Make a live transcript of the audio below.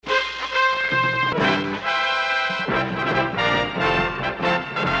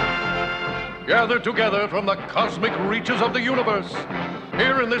gathered together from the cosmic reaches of the universe,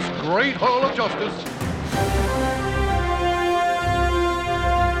 here in this great hall of justice.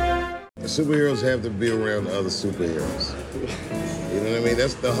 Superheroes have to be around other superheroes. You know what I mean?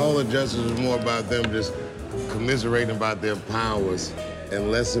 That's the Hall of Justice is more about them just commiserating about their powers and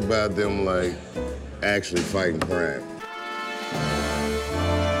less about them, like, actually fighting crime.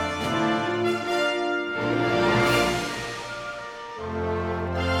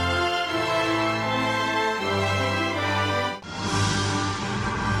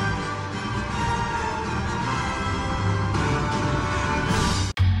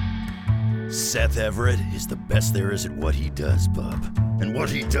 Seth Everett is the best there is at what he does, bub. And what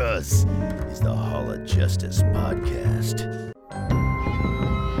he does is the Hall of Justice podcast.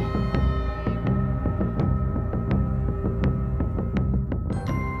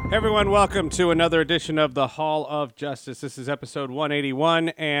 Hey everyone, welcome to another edition of the Hall of Justice. This is episode 181,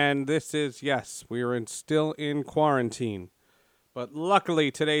 and this is, yes, we are still in quarantine. But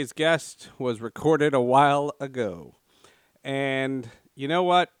luckily, today's guest was recorded a while ago. And you know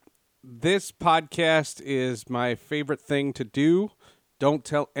what? This podcast is my favorite thing to do. Don't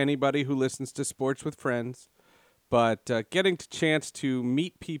tell anybody who listens to Sports with Friends. But getting the chance to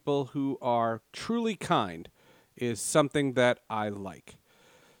meet people who are truly kind is something that I like.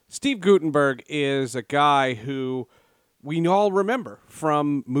 Steve Guttenberg is a guy who we all remember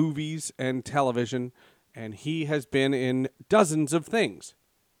from movies and television, and he has been in dozens of things.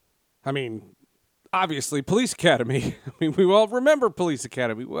 I mean, obviously, Police Academy. I mean, we all remember Police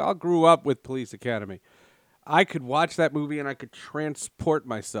Academy. We all grew up with Police Academy. I could watch that movie and I could transport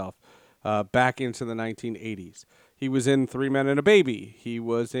myself back into the 1980s. He was in Three Men and a Baby. He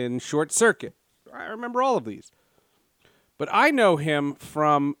was in Short Circuit. I remember all of these. But I know him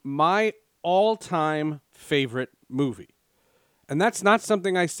from my all-time favorite movie. And that's not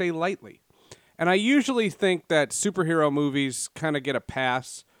something I say lightly. And I usually think that superhero movies kind of get a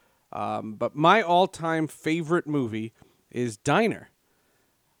pass. But my all-time favorite movie is Diner.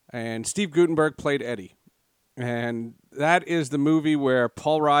 And Steve Guttenberg played Eddie. And that is the movie where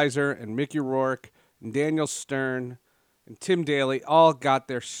Paul Reiser and Mickey Rourke and Daniel Stern and Tim Daly all got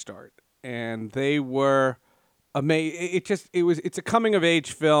their start. And they were amazing. It's a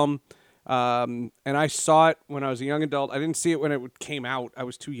coming-of-age film. And I saw it when I was a young adult. I didn't see it when it came out. I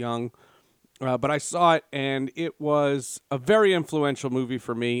was too young. But I saw it, and it was a very influential movie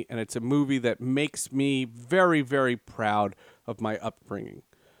for me, and it's a movie that makes me very, very proud of my upbringing.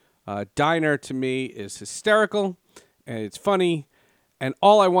 Diner, to me, is hysterical, and it's funny, and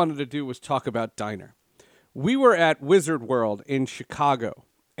all I wanted to do was talk about Diner. We were at Wizard World in Chicago,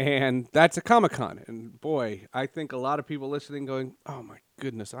 and that's a Comic-Con, and boy, I think a lot of people listening going, oh my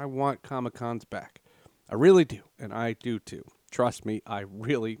goodness, I want Comic-Cons back. I really do, and I do too. Trust me, I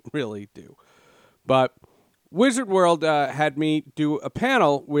really, really do. But Wizard World had me do a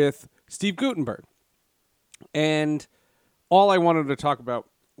panel with Steve Guttenberg. And all I wanted to talk about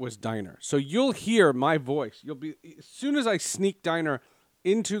was Diner. So you'll hear my voice. As soon as I sneak Diner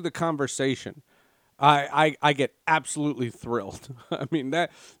into the conversation, I get absolutely thrilled. I mean,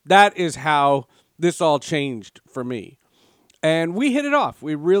 that is how this all changed for me. And we hit it off.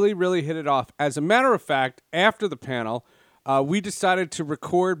 We really, really hit it off. As a matter of fact, after the panel, we decided to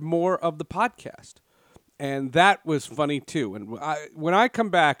record more of the podcast. And that was funny, too. And when I come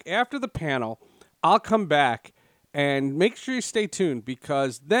back after the panel, I'll come back and make sure you stay tuned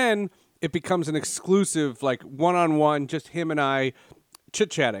because then it becomes an exclusive, like, one-on-one, just him and I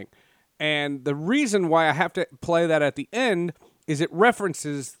chit-chatting. And the reason why I have to play that at the end is it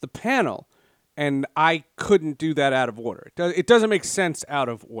references the panel. And I couldn't do that out of order. It doesn't make sense out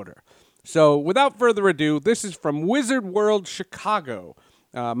of order. So without further ado, this is from Wizard World Chicago,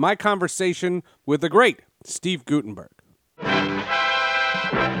 my conversation with the great Steve Guttenberg.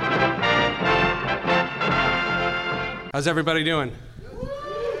 How's everybody doing?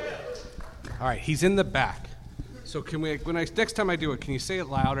 All right, he's in the back. So can we, next time I do it, can you say it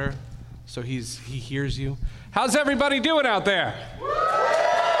louder so he hears you? How's everybody doing out there?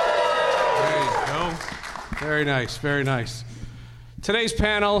 There you go. Very nice, very nice. Today's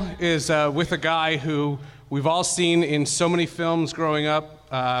panel is with a guy who we've all seen in so many films growing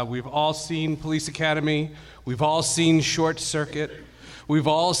up. We've all seen Police Academy. We've all seen Short Circuit. We've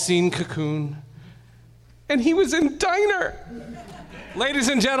all seen Cocoon. And he was in Diner. Ladies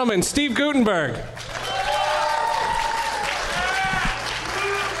and gentlemen, Steve Guttenberg. Hey,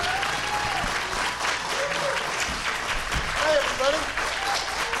 everybody.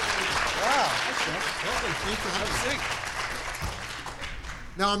 Wow. Thanks for having me.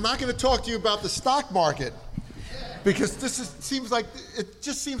 Now, I'm not going to talk to you about the stock market, Because seems like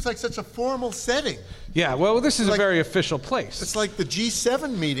such a formal setting. Yeah, well, this is a very official place. It's like the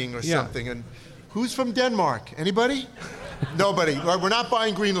G7 meeting or Yeah. something. And who's from Denmark? Anybody? Nobody. We're not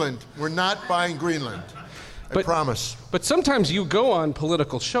buying Greenland. We're not buying Greenland. I promise. But sometimes you go on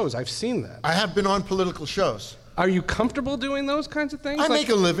political shows. I've seen that. I have been on political shows. Are you comfortable doing those kinds of things? I make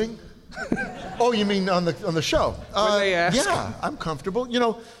a living. Oh, you mean on the show? When they ask. Yeah, I'm comfortable. You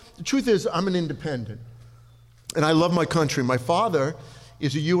know, the truth is, I'm an independent, and I love my country. My father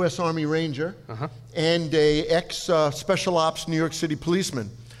is a U.S. Army Ranger and a ex-Special Ops New York City policeman.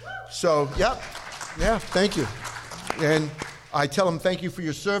 So, yeah, thank you. And I tell him thank you for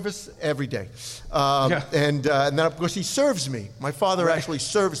your service every day. And then, of course, he serves me. My father actually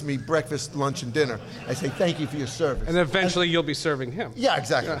serves me breakfast, lunch, and dinner. I say thank you for your service. And eventually you'll be serving him. Yeah,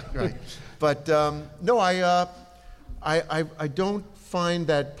 exactly. Right. But no, I don't find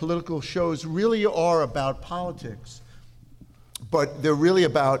that political shows really are about politics, but they're really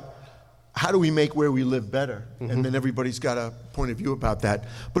about how do we make where we live better? And then everybody's got a point of view about that.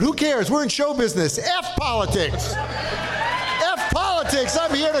 But who cares? We're in show business. F politics. F politics.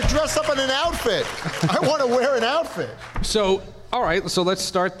 I'm here to dress up in an outfit. I want to wear an outfit. So, all right, so let's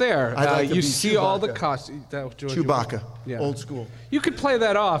start there. I'd like to you be see all the Chewbacca. costumes. Chewbacca. Yeah. Old school. You could play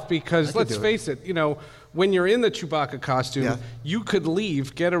that off because, let's do it. face it, you know, when you're in the Chewbacca costume, you could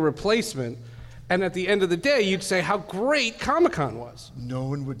leave, get a replacement, and at the end of the day, you'd say how great Comic-Con was. No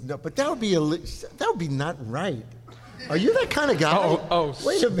one would know. But that would be not right. Are you that kind of guy? Oh.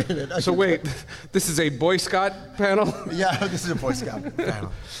 Wait a minute. So wait, this is a Boy Scout panel? Yeah, this is a Boy Scout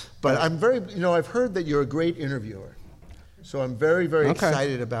panel. But I'm very, I've heard that you're a great interviewer. So I'm very, very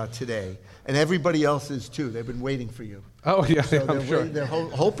excited about today. And everybody else is too. They've been waiting for you. Oh, yeah, So I'm sure. they're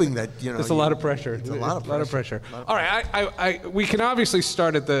hoping that, There's a lot of pressure. It's a lot of pressure. All right, we can obviously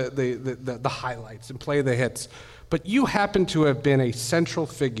start at the highlights and play the hits, but you happen to have been a central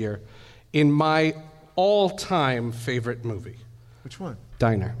figure in my all-time favorite movie. Which one?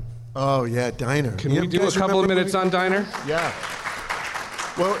 Diner. Oh, yeah, Diner. Can we do a couple of minutes on Diner? Yeah.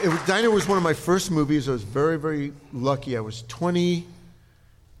 Well, Diner was one of my first movies. I was very, very lucky. I was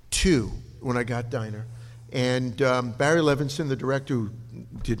 22 when I got Diner. And Barry Levinson, the director who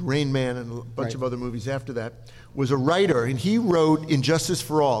did Rain Man and a bunch of other movies after that, was a writer, and he wrote Injustice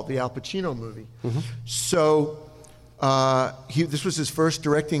for All, the Al Pacino movie. So this was his first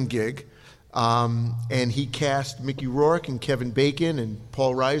directing gig, and he cast Mickey Rourke and Kevin Bacon and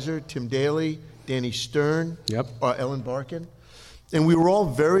Paul Reiser, Tim Daly, Danny Stern, Ellen Barkin. And we were all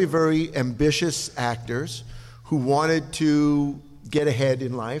very, very ambitious actors who wanted to get ahead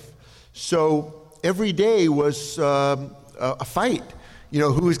in life. So every day was a fight.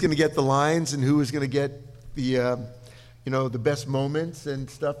 Who was going to get the lines and who was going to get the best moments and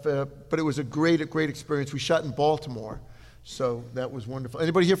stuff. But it was a great experience. We shot in Baltimore, so that was wonderful.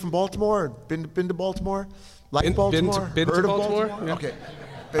 Anybody here from Baltimore? Been to Baltimore? Like Baltimore? Been to Heard of Baltimore? Yeah. Okay.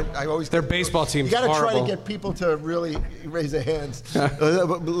 I always Their baseball team's You got to try horrible. to get people to really raise their hands.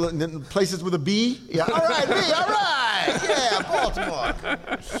 Places with a B? Yeah. All right, B. All right. Yeah, Baltimore.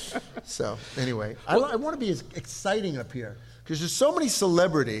 So anyway, I want to be as exciting up here because there's so many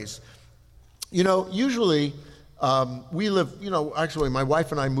celebrities. Usually we live. Actually, my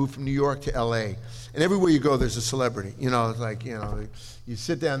wife and I moved from New York to L.A. And everywhere you go, there's a celebrity. It's like you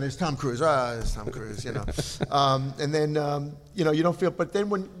sit down. There's Tom Cruise. There's Tom Cruise. And then you don't feel. But then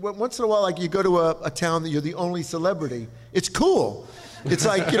when once in a while, like you go to a town that you're the only celebrity, it's cool. It's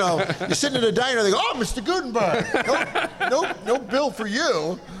like you're sitting in a diner. They go, "Oh, Mr. Gutenberg, no bill for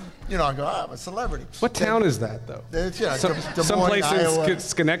you." I go, I'm a celebrity. What town is that, though? It's, Des Some Moines, place Iowa. in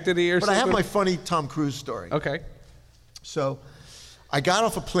Schenectady or But something? I have my funny Tom Cruise story. Okay. So I got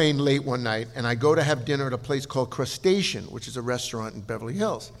off a plane late one night, and I go to have dinner at a place called Crustacean, which is a restaurant in Beverly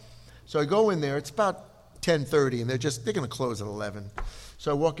Hills. So I go in there. It's about 10:30, and they're going to close at 11.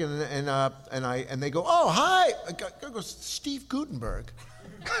 So I walk in, and they go, "Oh, hi." I go, "Steve Gutenberg."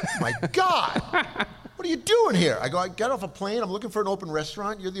 My God. What are you doing here? I go, I got off a plane. I'm looking for an open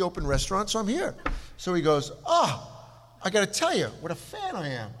restaurant. You're the open restaurant, so I'm here. So he goes, "Oh, I got to tell you what a fan I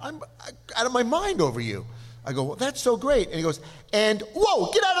am. I'm out of my mind over you." I go, "Well, that's so great." And he goes, "And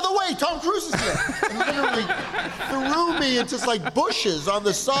whoa, get out of the way, Tom Cruise is here." And literally threw me into like bushes on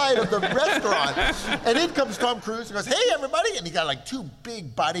the side of the restaurant. And in comes Tom Cruise and goes, "Hey, everybody." And he got like two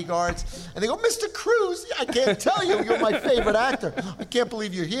big bodyguards. And they go, "Mr. Cruise, I can't tell you, you're my favorite actor. I can't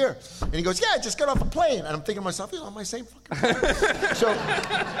believe you're here." And he goes, "Yeah, I just got off a plane." And I'm thinking to myself, he's on my same fucking plane. So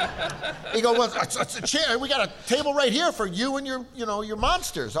he goes, "Well, it's a chair. We got a table right here for you and your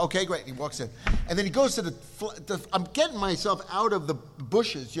monsters." Okay, great. And he walks in. And then he goes to the I'm getting myself out of the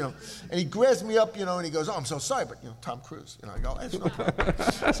bushes, you know. And he grabs me up, you know, and he goes, "Oh, I'm so sorry, but, you know, Tom Cruise." You know, I go, "That's no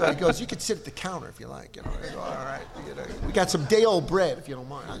problem." So he goes, "You could sit at the counter if you like." You know, I go, "All right, you know, we got some day-old bread if you don't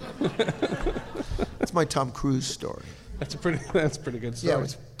mind." That's my Tom Cruise story. That's a pretty good story. Yeah, it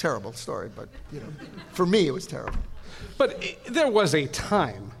was a terrible story, but, you know, for me it was terrible. But there was a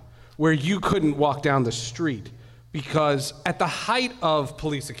time where you couldn't walk down the street because at the height of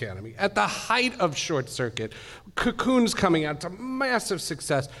Police Academy, at the height of Short Circuit, Cocoon's coming out, it's a massive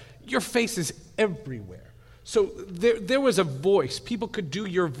success, your face is everywhere. So there was a voice. People could do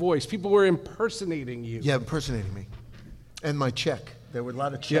your voice. People were impersonating you. Yeah, impersonating me. And my check. There were a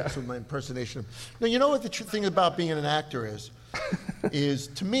lot of checks with my impersonation. Now, you know what the thing about being an actor is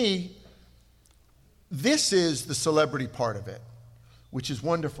to me, this is the celebrity part of it, which is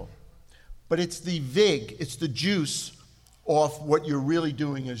wonderful. But it's the vig, it's the juice off what you're really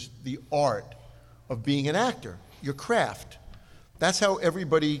doing is the art of being an actor, your craft. That's how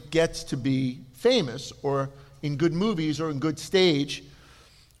everybody gets to be famous or in good movies or in good stage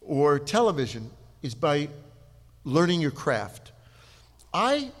or television, is by learning your craft.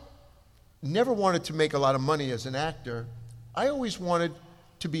 I never wanted to make a lot of money as an actor. I always wanted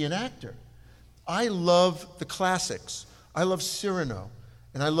to be an actor. I love the classics. I love Cyrano,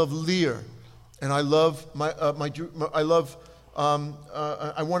 and I love Lear, and I love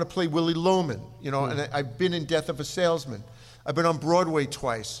I want to play Willie Loman, you know, and I've been in Death of a Salesman. I've been on Broadway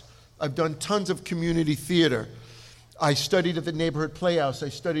twice. I've done tons of community theater. I studied at the Neighborhood Playhouse. I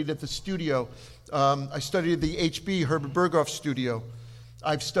studied at the studio. I studied at the HB, Herbert Berghoff studio.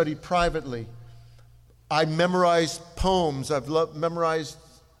 I've studied privately. I memorized poems. I've memorized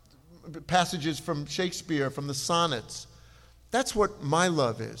passages from Shakespeare, from the sonnets. That's what my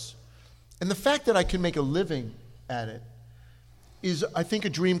love is. And the fact that I can make a living at it is, I think, a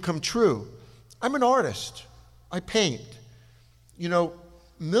dream come true. I'm an artist. I paint. You know,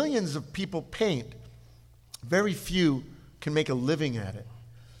 millions of people paint. Very few can make a living at it.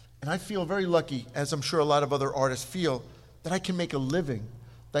 And I feel very lucky, as I'm sure a lot of other artists feel, that I can make a living,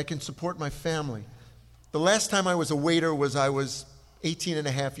 that I can support my family. The last time I was a waiter was I was 18 and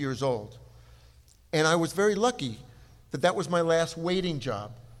a half years old. And I was very lucky that that was my last waiting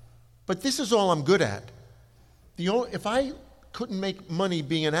job. But this is all I'm good at. If I couldn't make money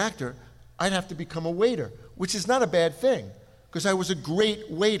being an actor, I'd have to become a waiter, which is not a bad thing, because I was a great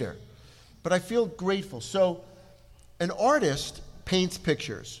waiter. But I feel grateful. So an artist paints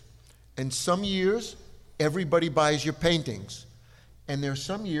pictures. And some years, everybody buys your paintings. And there's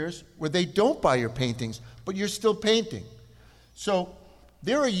some years where they don't buy your paintings, but you're still painting. So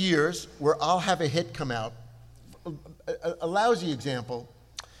there are years where I'll have a hit come out. A lousy example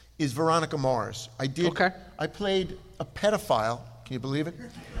is Veronica Mars. I played a pedophile. Can you believe it?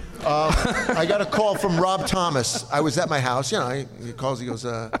 I got a call from Rob Thomas. I was at my house. You know, he calls, he goes,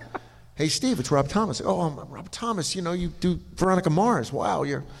 "Hey, Steve, it's Rob Thomas." I go, "Oh, I'm Rob Thomas. You know, you do Veronica Mars. Wow,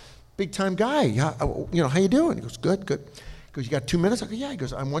 you're a big-time guy. You know, how you doing?" He goes, "Good, good." He goes, "You got 2 minutes?" I go, "Yeah." He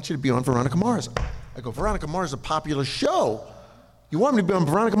goes, "I want you to be on Veronica Mars." I go, "Veronica Mars is a popular show. You want me to be on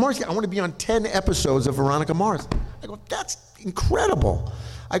Veronica Mars?" "Yeah, I want to be on 10 episodes of Veronica Mars." I go, "That's incredible."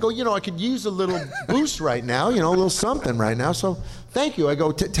 I go, "You know, I could use a little boost right now, you know, a little something right now, so thank you." I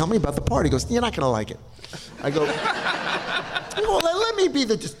go, "Tell me about the part." He goes, "You're not going to like it." I go, "Well, let me be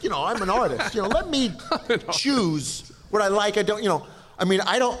you know, I'm an artist. You know, let me choose what I like. I don't, you know, I mean,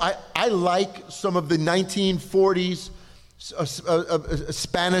 I like some of the 1940s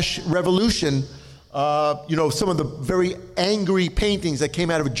Spanish Revolution, you know, some of the very angry paintings that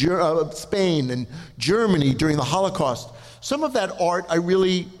came out of Spain and Germany during the Holocaust. Some of that art I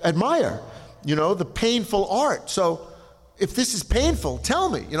really admire, you know, the painful art. So if this is painful, tell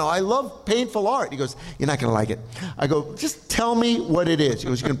me. You know, I love painful art." He goes, "You're not going to like it." I go, "Just tell me what it is." He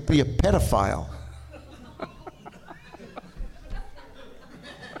goes, "You're going to be a pedophile." I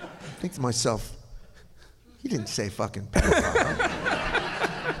think to myself, he didn't say fucking pedophile.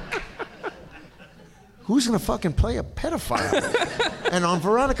 Who's going to fucking play a pedophile? And on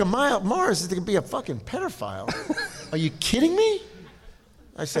Veronica Mars, is there going to be a fucking pedophile? Are you kidding me?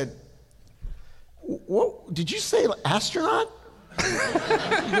 I said, "What? Did you say astronaut?"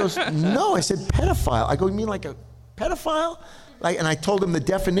 He goes, "No." I said, "Pedophile." I go, "You mean like a pedophile?" And I told him the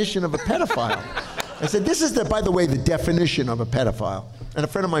definition of a pedophile. I said, "This is, by the way, the definition of a pedophile." And a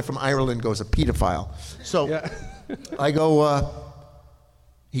friend of mine from Ireland goes, "A pedophile." So yeah. I go,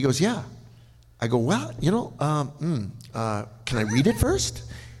 he goes, "Yeah." I go, "Well, you know, can I read it first?"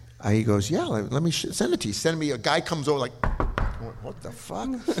 He goes, "Yeah, let me send it to you." Send me, a guy comes over like, "What the fuck?"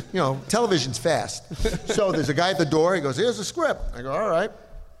 You know, television's fast. So there's a guy at the door. He goes, "Here's the script." I go, "All right."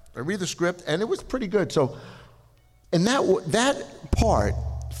 I read the script, and it was pretty good. So, and that part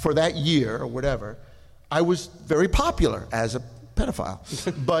for that year or whatever, I was very popular as a pedophile,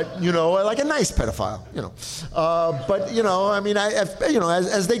 but like a nice pedophile, But I mean,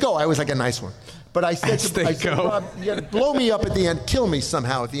 as they go, I was like a nice one. But I said, Rob, you gotta blow me up at the end, kill me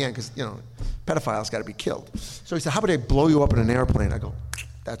somehow at the end, because pedophiles got to be killed. So he said, how about I blow you up in an airplane? I go,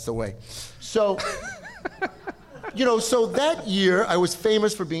 that's the way. So, so that year I was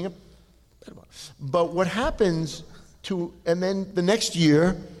famous for being a pedophile. But what happens and then the next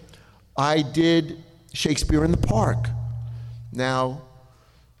year, I did Shakespeare in the Park. Now,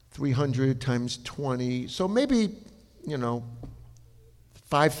 300 times 20, so maybe,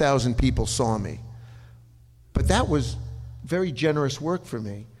 5,000 people saw me. But that was very generous work for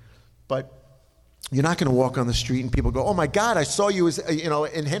me. But you're not going to walk on the street and people go, oh my God, I saw you as,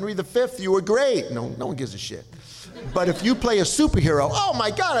 in Henry V, you were great. No one gives a shit. But if you play a superhero, oh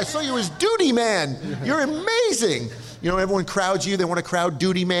my God, I saw you as Duty Man. You're amazing. Everyone crowds you. They want to crowd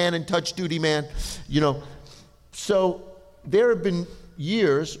Duty Man and touch Duty Man. So there have been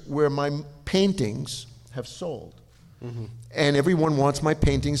years where my paintings have sold. Mm-hmm. And everyone wants my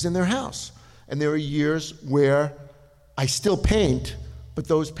paintings in their house. And there are years where I still paint, but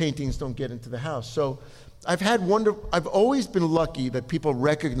those paintings don't get into the house. So I've always been lucky that people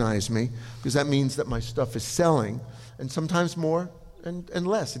recognize me, because that means that my stuff is selling, and sometimes more and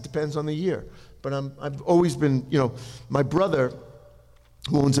less. It depends on the year. But I've always been, my brother,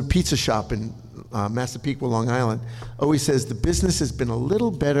 who owns a pizza shop in Massapequa, Long Island, always says, the business has been a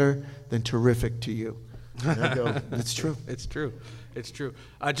little better than terrific to you. And I go, it's true. It's true. It's true.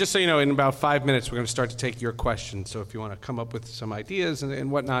 Just so you know, in about 5 minutes, we're going to start to take your questions. So if you want to come up with some ideas and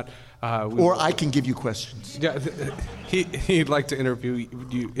whatnot. Or I can give you questions. Yeah, he'd like to interview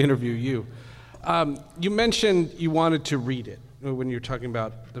you. You mentioned you wanted to read it when you're talking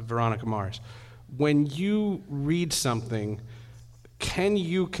about the Veronica Mars. When you read something, can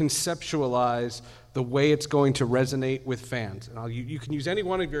you conceptualize the way it's going to resonate with fans? And you can use any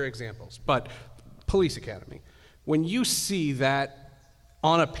one of your examples, but Police Academy. When you see that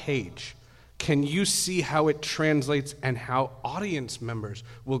on a page, can you see how it translates and how audience members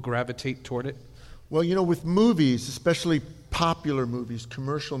will gravitate toward it? Well, with movies, especially popular movies,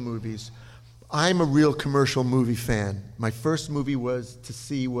 commercial movies, I'm a real commercial movie fan. My first movie was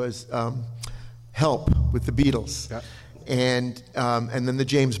Help with the Beatles. Yeah. And then the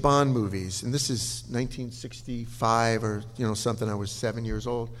James Bond movies. And this is 1965 or something. I was 7 years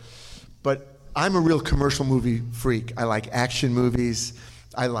old. But I'm a real commercial movie freak. I like action movies.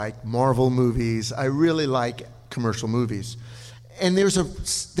 I like Marvel movies. I really like commercial movies. And there's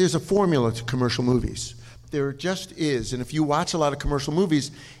a formula to commercial movies. There just is. And if you watch a lot of commercial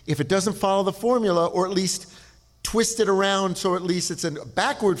movies, if it doesn't follow the formula, or at least twist it around so at least it's a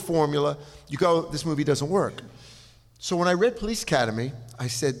backward formula, you go, this movie doesn't work. So when I read Police Academy, I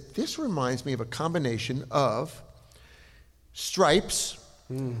said, this reminds me of a combination of Stripes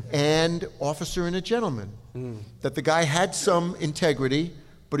and Officer and a Gentleman. That the guy had some integrity,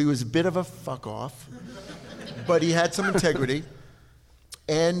 but he was a bit of a fuck off. But he had some integrity.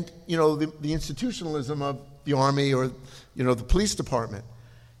 And, the institutionalism of the Army or, the police department.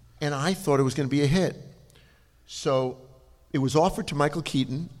 And I thought it was going to be a hit. So it was offered to Michael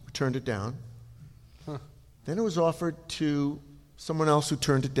Keaton, who turned it down. Huh. Then it was offered to someone else who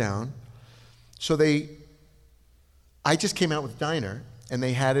turned it down. So I just came out with Diner, and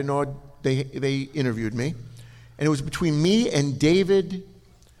they had they interviewed me. And it was between me and David,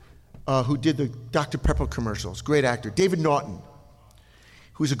 who did the Dr. Pepper commercials, great actor, David Naughton,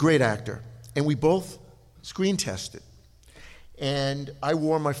 who's a great actor. And we both screen tested. And I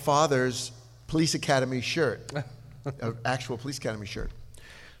wore my father's Police Academy shirt, an actual Police Academy shirt.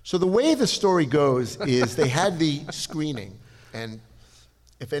 So the way the story goes is they had the screening, and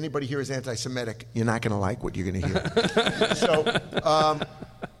if anybody here is anti-Semitic, you're not going to like what you're going to hear. So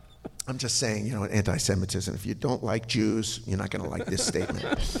I'm just saying, anti-Semitism. If you don't like Jews, you're not going to like this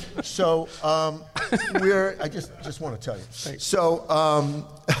statement. So I just want to tell you. Thanks. So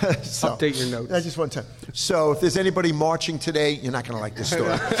update your notes. I just want to tell you. So if there's anybody marching today, you're not going to like this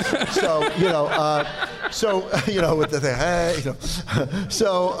story.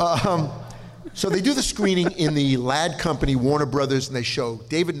 So they do the screening in the Ladd Company, Warner Brothers, and they show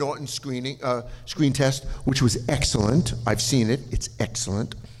David Naughton's screen test, which was excellent. I've seen it. It's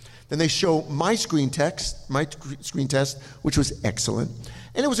excellent. Then they show my screen test, which was excellent.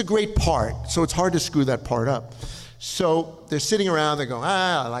 And it was a great part, so it's hard to screw that part up. So they're sitting around, they're going,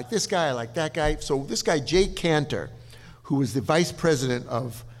 I like this guy, I like that guy. So this guy, Jay Cantor, who was the vice president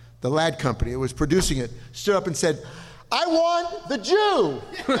of the Ladd Company, who was producing it, stood up and said, I want the Jew.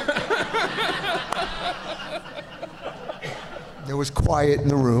 There was quiet in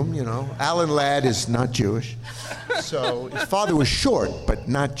the room, you know. Alan Ladd is not Jewish. So his father was short, but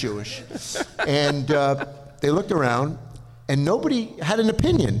not Jewish. And they looked around, and nobody had an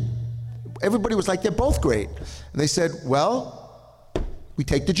opinion. Everybody was like, they're both great. And they said, well, we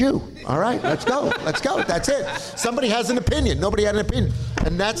take the Jew. All right, let's go. Let's go. That's it. Somebody has an opinion. Nobody had an opinion.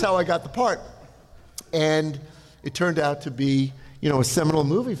 And that's how I got the part. And it turned out to be, you know, a seminal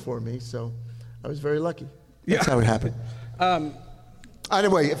movie for me. So I was very lucky. That's how it happened.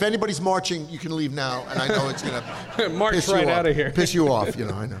 Anyway, if anybody's marching, you can leave now, and I know it's going to march right out of here. Piss you off, you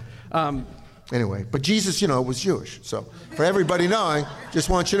know, I know. Anyway, but Jesus, you know, was Jewish. So for everybody knowing, just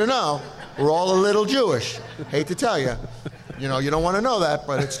want you to know, we're all a little Jewish. Hate to tell you. You know, you don't want to know that,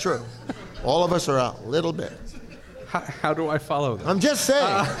 but it's true. All of us are a little bit. How do I follow that? I'm just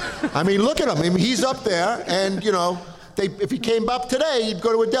saying. I mean, look at him. I mean, he's up there, and, you know, if he came up today, he'd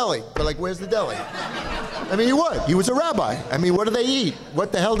go to a deli. They're like, where's the deli? I mean, he would. He was a rabbi. I mean, what do they eat?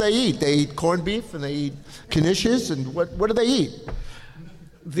 What the hell do they eat? They eat corned beef, and they eat knishes, and what do they eat?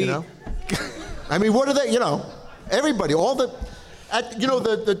 You know? I mean, what do they, you know, everybody, all the, you know,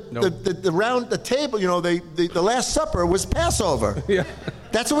 the round, the table, you know, the Last Supper was Passover. Yeah.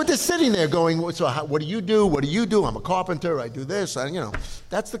 That's what they're sitting there going, so what do you do? What do you do? I'm a carpenter. I do this. You know,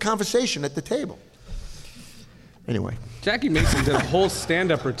 that's the conversation at the table. Anyway. Jackie Mason did a whole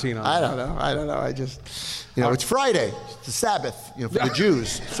stand-up routine on that. I don't know. I just, you know, it's Friday. It's the Sabbath, you know, for the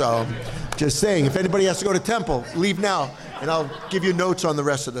Jews. So just saying, if anybody has to go to temple, leave now, and I'll give you notes on the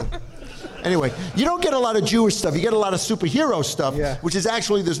rest of the... Anyway, you don't get a lot of Jewish stuff. You get a lot of superhero stuff, which is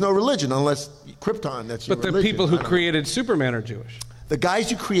actually, there's no religion unless Krypton, that's your religion. But the people who created Superman are Jewish. The guys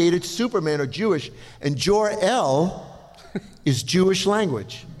who created Superman are Jewish, and Jor-El is Jewish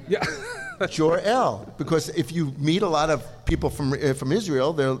language. Yeah. Jor-El, because if you meet a lot of people from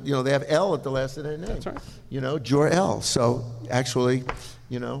Israel, you know, they have El at the last of their name. That's right. You know, Jor-El. So actually,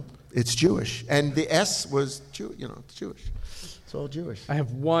 you know, it's Jewish, and the S was you know, it's Jewish. It's all Jewish. I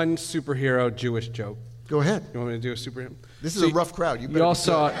have one superhero Jewish joke. Go ahead. You want me to do a superhero? This is a rough crowd. You all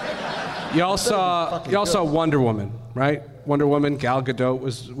saw Wonder Woman, right? Wonder Woman. Gal Gadot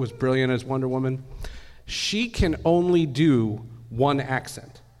was brilliant as Wonder Woman. She can only do one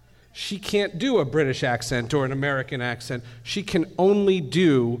accent. She can't do a British accent or an American accent. She can only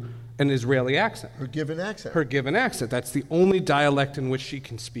do an Israeli accent. Her given accent. Her given accent. That's the only dialect in which she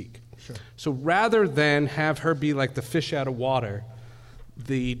can speak. Sure. So rather than have her be like the fish out of water,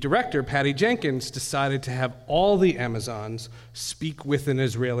 the director, Patty Jenkins, decided to have all the Amazons speak with an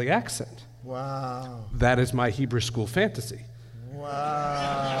Israeli accent. Wow. That is my Hebrew school fantasy.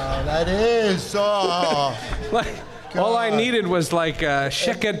 Wow, that is so... Like, all I needed was like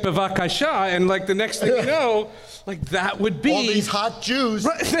sheket bevakasha, and like the next thing you know, like that would be... all these hot Jews,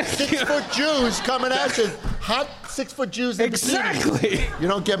 6-foot Jews coming at you. Hot 6-foot Jews in exactly. Bikinis. You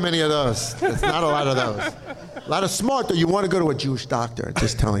don't get many of those. There's not a lot of those. A lot of smart, though. You want to go to a Jewish doctor.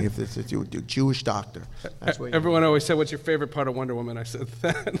 Just telling you, if it's a Jewish doctor. That's what everyone always said, what's your favorite part of Wonder Woman? I said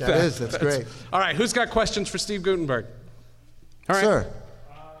that. That's great. All right, who's got questions for Steve Guttenberg? All right. Sir.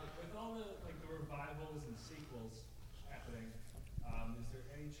 With all the revivals and sequels happening, is there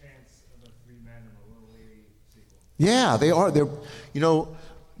any chance of a Three Men and a Little Lady sequel? Yeah, they are. You know,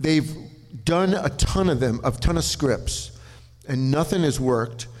 they've done a ton of them, a ton of scripts, and nothing has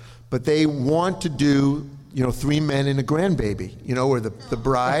worked. But they want to do, you know, Three Men and a Grandbaby. You know, where the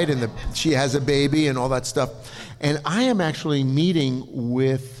bride and she has a baby and all that stuff. And I am actually meeting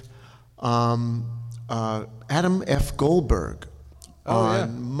with Adam F. Goldberg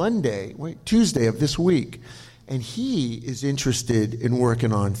on Tuesday of this week. And he is interested in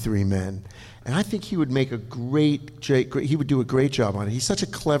working on Three Men. And I think he would make he would do a great job on it. He's such a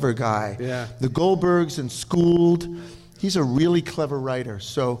clever guy. Yeah. The Goldbergs and Schooled, he's a really clever writer.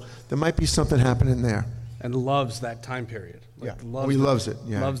 So there might be something happening there. And loves that time period. Loves it.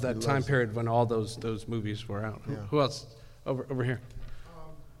 Yeah. Loves that time period when all those movies were out. Yeah. Who else? Over here.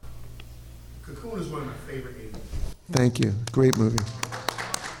 Cocoon is one of my favorite 80s. Thank you. Great movie.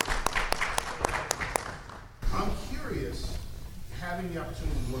 I'm curious, having the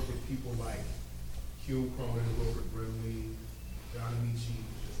opportunity to work with people like Hugh Cronin, Wilford Brimley, John Amici,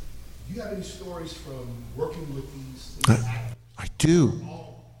 do you have any stories from working with these actors? I do.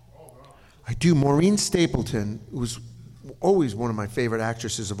 I do. Maureen Stapleton was always one of my favorite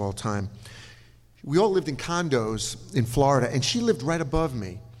actresses of all time. We all lived in condos in Florida, and she lived right above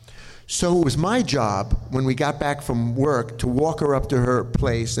me. So it was my job, when we got back from work, to walk her up to her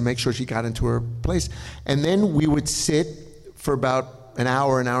place and make sure she got into her place. And then we would sit for about an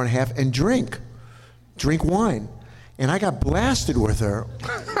hour and a half, and drink wine. And I got blasted with her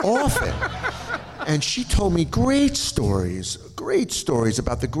often. And she told me great stories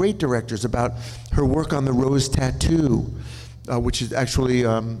about the great directors, about her work on The Rose Tattoo, which is actually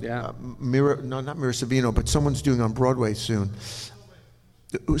not Mira Sorvino, but someone's doing on Broadway soon.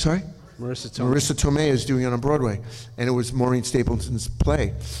 Sorry? Marissa Tomei. Marissa Tomei is doing it on Broadway, and it was Maureen Stapleton's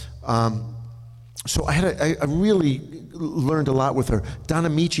play. So I really learned a lot with her. Don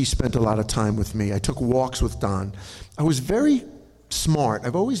Amici spent a lot of time with me. I took walks with Don. I was very smart.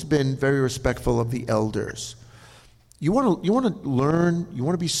 I've always been very respectful of the elders. You want to learn. You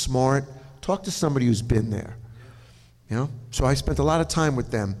want to be smart. Talk to somebody who's been there. You know. So I spent a lot of time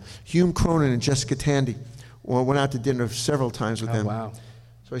with them. Hume Cronin and Jessica Tandy. Well, I went out to dinner several times with them. Wow.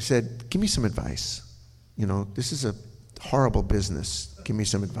 So I said, "Give me some advice. You know, this is a horrible business. Give me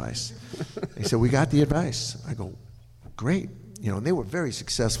some advice." They said, "We got the advice." I go, "Great." You know, and they were very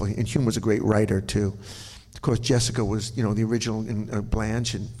successful. And Hume was a great writer too. Of course, Jessica was, you know, the original in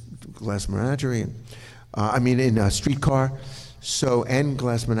Blanche and Glass Menagerie, and in Streetcar, and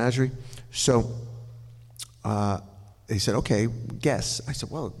Glass Menagerie. So they said, "Okay, guess." I said,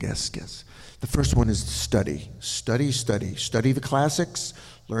 "Well, guess. The first one is study the classics,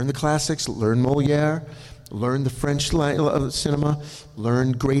 learn the classics, learn Molière, learn the French cinema,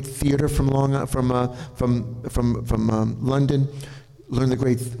 learn great theater from London, learn the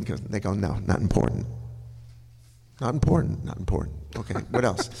great." They go, "No, not important. Not important. Okay, what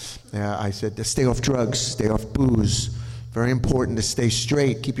else?" I said, "Stay off drugs, stay off booze. Very important to stay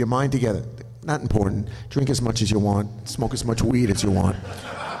straight, keep your mind together." Not important. Drink as much as you want, smoke as much weed as you want.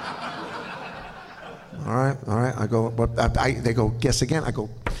 All right. I go, they go, "Guess again." I go,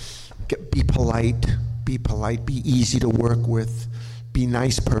 be polite, be easy to work with, be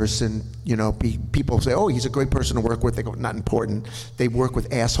nice person. You know, people say, "Oh, he's a great person to work with." They go, "Not important. They work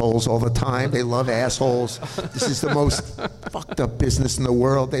with assholes all the time. They love assholes. This is the most fucked up business in the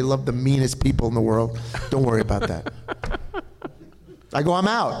world. They love the meanest people in the world. Don't worry about that." I go, "I'm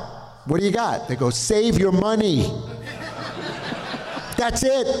out. What do you got?" They go, "Save your money." That's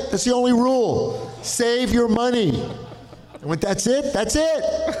it. That's the only rule. Save your money. I went, "That's it? That's it."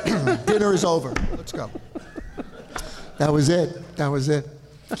 Dinner is over. Let's go. That was it.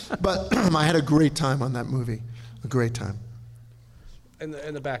 But I had a great time on that movie. A great time. In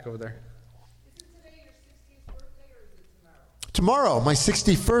the back over there. Is it today your 60th birthday or is it tomorrow? Tomorrow, my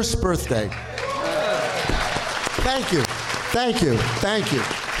 61st birthday. Thank you.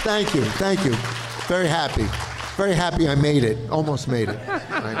 Very happy I made it. Almost made it.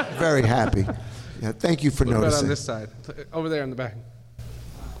 Right? Very happy. Yeah, thank you for What about noticing. on this side? Over there in the back.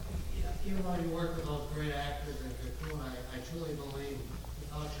 Even though you work with those great actors and Cocoon, I truly believe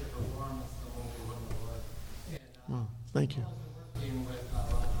without your performance, the movie wouldn't have worked. And, Well, thank you. working with Ron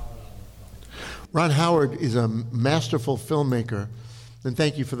Howard on the film. Ron Howard is a masterful filmmaker, and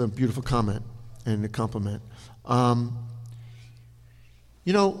thank you for the beautiful comment and the compliment.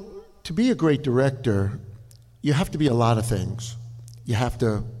 You know, to be a great director, you have to be a lot of things. You have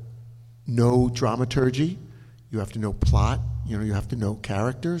to know dramaturgy, you have to know plot, you have to know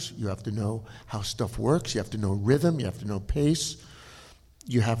characters, you have to know how stuff works, you have to know rhythm, you have to know pace,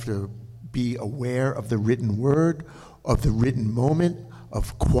 you have to be aware of the written word, of the written moment,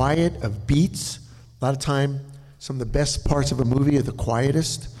 of quiet, of beats. A lot of time, some of the best parts of a movie are the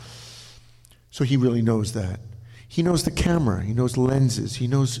quietest. So he really knows that. He knows the camera, he knows lenses, he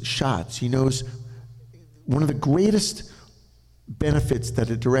knows shots, he knows one of the greatest benefits that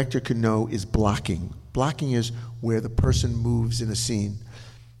a director can know is blocking. Blocking is where the person moves in a scene.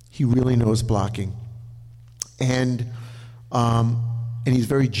 He really knows blocking. And he's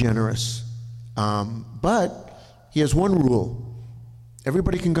very generous. But he has one rule.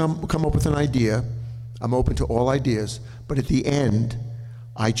 Everybody can come up with an idea. I'm open to all ideas. But at the end,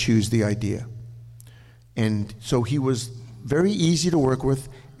 I choose the idea. And so he was very easy to work with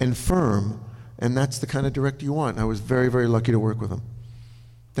and firm. And that's the kind of director you want. I was very, very lucky to work with him.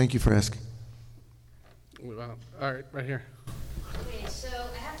 Thank you for asking. Wow. All right, right here. Okay, so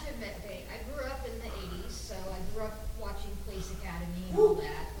I have to admit, I grew up in the 80s, so I grew up watching Police Academy and all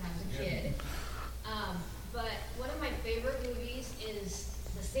that when I was a kid. But one of my favorite movies is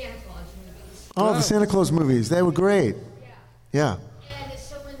the Santa Claus movies. Oh, the Santa Claus movies. They were great. Yeah. Yeah. And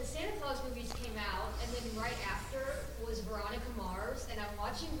so when the Santa Claus movies came out, and then right after was Veronica Mars, and I'm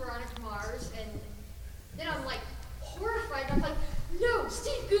watching Veronica Mars, and then I'm like horrified. I'm like, no,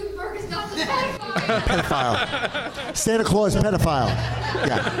 Steve Guttenberg is not the pedophile. Pedophile. Santa Claus pedophile.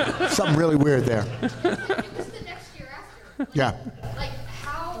 Yeah. Something really weird there. It was the next year after. Yeah. Like,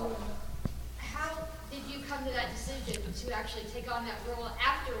 how did you come to that decision to actually take on that role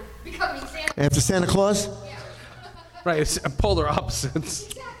after becoming Santa? After Santa Claus? Yeah. Right, it's polar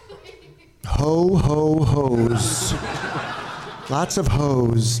opposites. Ho, ho, hos. Lots of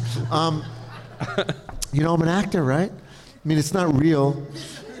hoes. You know, I'm an actor, right? I mean, it's not real.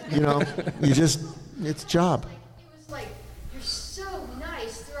 You know, it's a job. It was like, you're so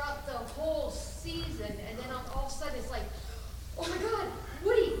nice throughout the whole season, and then all of a sudden it's like, oh my God,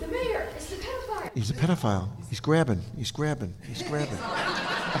 Woody, the mayor, is the pedophile. He's a pedophile. He's grabbing.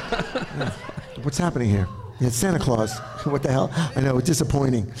 Yeah. What's happening here? It's Santa Claus. What the hell? I know, it's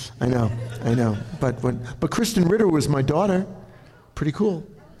disappointing. I know. But Kristen Ritter was my daughter. Pretty cool.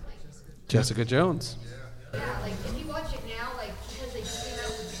 Jessica Jones. Yeah, like if you watch it now, like because they came out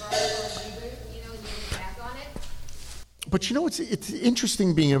with the reboot, you know, and you look back on it. But you know, it's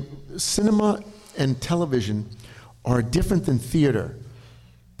interesting being a cinema and television are different than theater.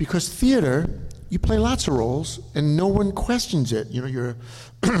 Because theater, you play lots of roles and no one questions it. You know, you're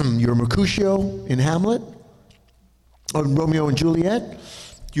Mercutio in Hamlet, or Romeo and Juliet.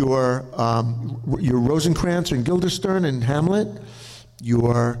 You're Rosencrantz and Guildenstern in Hamlet.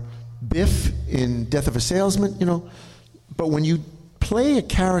 You're Biff in Death of a Salesman, you know. But when you play a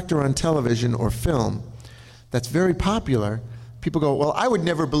character on television or film that's very popular, people go, well, I would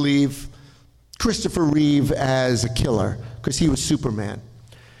never believe Christopher Reeve as a killer because he was Superman.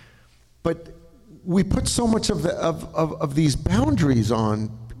 But we put so much of these boundaries on,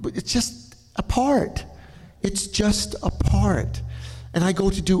 but it's just a part. It's just a part. And I go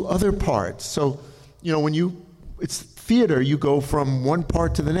to do other parts. So, you know, it's theater, you go from one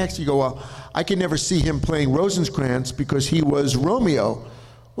part to the next. You go, well, I can never see him playing Rosencrantz because he was Romeo.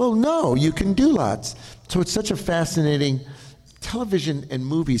 Well, no, you can do lots. So it's such a fascinating, television and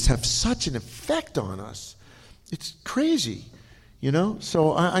movies have such an effect on us. It's crazy, you know?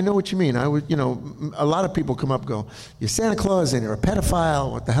 So I know what you mean. I would, you know, a lot of people come up and go, you're Santa Claus and you're a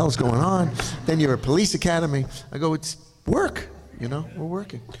pedophile, what the hell's going on? Then you're a police academy. I go, it's work, you know, we're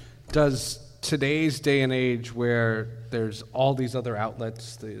working. Does today's day and age where there's all these other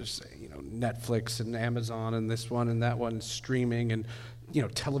outlets, there's, you know, Netflix and Amazon and this one and that one streaming and, you know,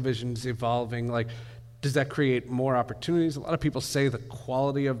 television's evolving, like, does that create more opportunities? A lot of people say the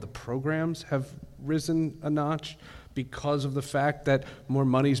quality of the programs have risen a notch because of the fact that more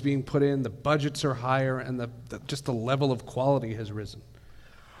money's being put in, the budgets are higher, and just the level of quality has risen.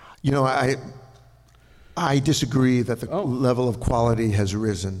 You know, I disagree that the level of quality has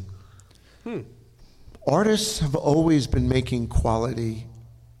risen. Artists have always been making quality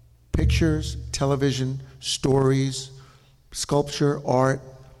pictures, television, stories, sculpture, art.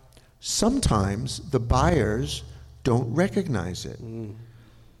 Sometimes the buyers don't recognize it.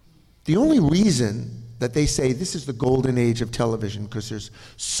 The only reason that they say this is the golden age of television because there's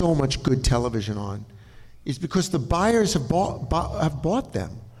so much good television on is because the buyers have bought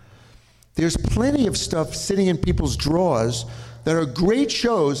them. There's plenty of stuff sitting in people's drawers that are great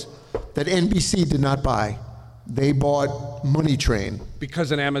shows that NBC did not buy. They bought Money Train.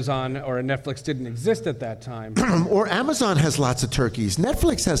 Because an Amazon or a Netflix didn't exist at that time. Or Amazon has lots of turkeys.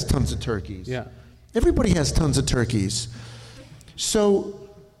 Netflix has tons of turkeys. Yeah. Everybody has tons of turkeys. So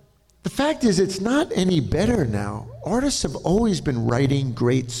the fact is, it's not any better now. Artists have always been writing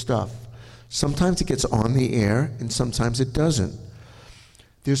great stuff. Sometimes it gets on the air, and sometimes it doesn't.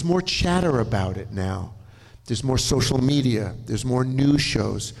 There's more chatter about it now. There's more social media. There's more news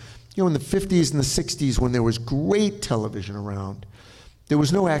shows. You know, in the 50s and the 60s, when there was great television around, there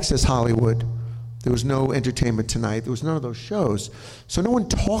was no Access Hollywood. There was no Entertainment Tonight. There was none of those shows. So no one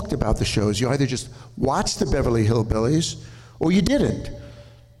talked about the shows. You either just watched the Beverly Hillbillies or you didn't.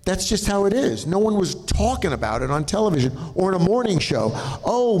 That's just how it is. No one was talking about it on television or in a morning show.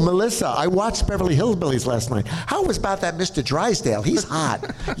 Oh, Melissa, I watched Beverly Hillbillies last night. How was about that Mr. Drysdale? He's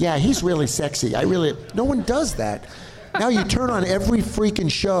hot. Yeah, he's really sexy. No one does that. Now you turn on every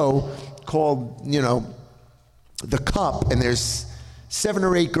freaking show called, you know, The Cup, and there's 7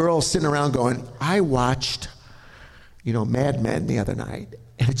 or 8 girls sitting around going, I watched, you know, Mad Men the other night,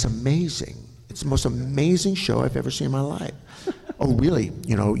 and it's amazing. It's the most amazing show I've ever seen in my life. Oh, really?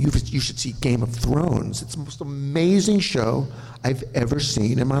 You know, you should see Game of Thrones. It's the most amazing show I've ever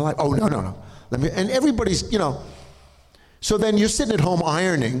seen in my life. Oh, no. And everybody's, you know. So then you're sitting at home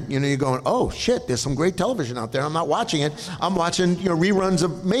ironing, you know, you're going, oh, shit, there's some great television out there. I'm not watching it. I'm watching, you know, reruns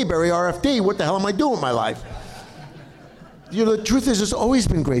of Mayberry RFD. What the hell am I doing with my life? You know, the truth is, there's always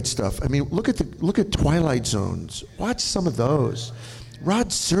been great stuff. I mean, look at Twilight Zones. Watch some of those. Rod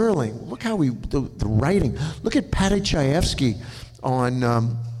Serling, look how the writing. Look at Patty Chayefsky on, I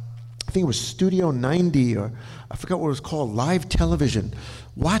think it was Studio 90, or I forgot what it was called, live television.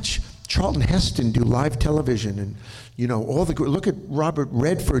 Watch Charlton Heston do live television, and you know, look at Robert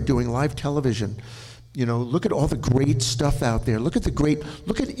Redford doing live television. You know, look at all the great stuff out there. Look at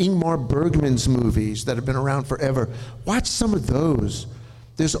Ingmar Bergman's movies that have been around forever. Watch some of those.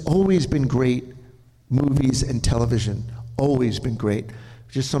 There's always been great movies and television. Always been great.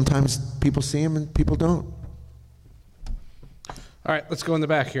 Just sometimes people see them and people don't. All right, let's go in the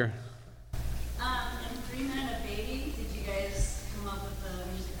back here. In 3 Men and a Baby, did you guys come up with the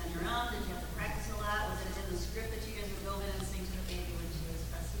music on your own? Did you have to practice a lot? Was it in the script that you guys would go in and sing to the baby when she was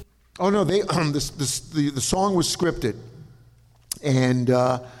fussy? Oh no, the song was scripted, and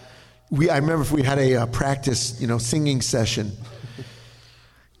I remember if we had a practice, singing session,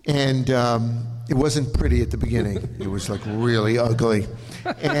 and it wasn't pretty at the beginning. It was like really ugly,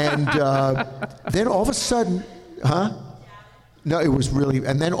 and then all of a sudden, No, it was really,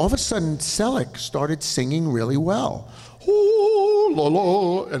 and then all of a sudden, Selleck started singing really well. Ooh, la,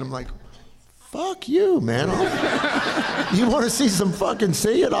 la. And I'm like, fuck you, man. You want to see some fucking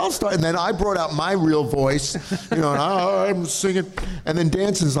singing? I'll start. And then I brought out my real voice, and I'm singing. And then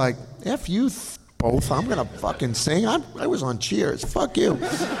Danson's like, F you both, I'm going to fucking sing. I was on Cheers, fuck you.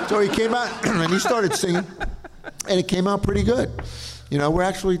 So he came out and he started singing, and it came out pretty good. We're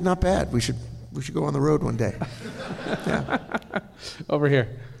actually not bad. We should go on the road one day. Yeah. Over here.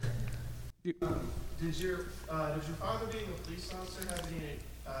 Did your father being a police officer have any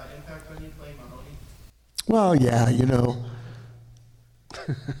impact on you playing Mahoney? Well, yeah,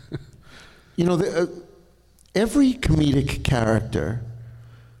 every comedic character,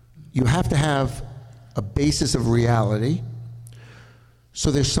 you have to have a basis of reality,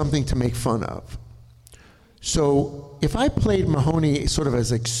 so there's something to make fun of. So if I played Mahoney sort of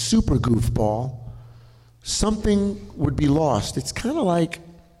as like super goofball, something would be lost. It's kind of like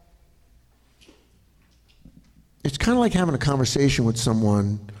having a conversation with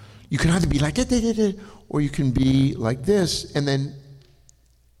someone. You can either be like, or you can be like this, and then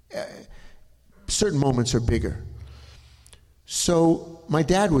certain moments are bigger. So my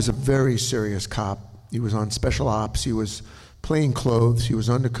dad was a very serious cop. He was on special ops. He was plain clothes. He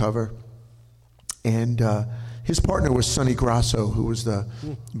was undercover. And his partner was Sonny Grasso, who was the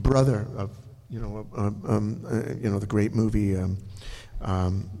brother of, the great movie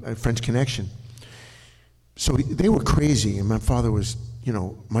French Connection. So they were crazy, and my father was,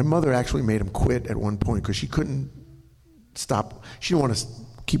 my mother actually made him quit at one point because she couldn't stop. She didn't want to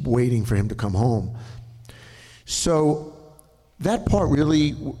keep waiting for him to come home. So that part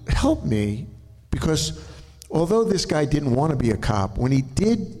really helped me because although this guy didn't want to be a cop, when he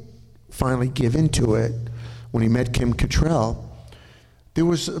did finally give into it, when he met Kim Cattrall, there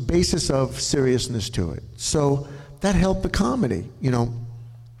was a basis of seriousness to it. So that helped the comedy,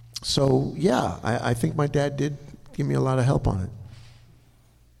 So yeah, I think my dad did give me a lot of help on it.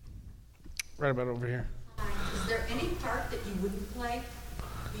 Right about over here. Is there any part that you wouldn't play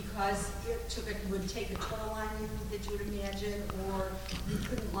because it would take a toll on you that you would imagine, or you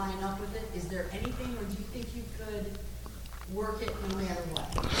couldn't line up with it? Is there anything, or do you think you could work it no matter what?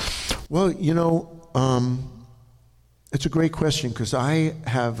 Well, it's a great question because I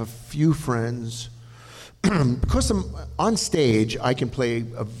have a few friends. Because I'm on stage, I can play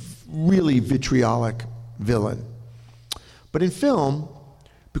a really vitriolic villain. But in film,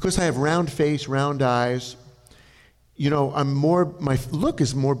 because I have round face, round eyes, my look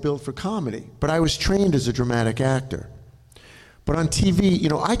is more built for comedy. But I was trained as a dramatic actor. But on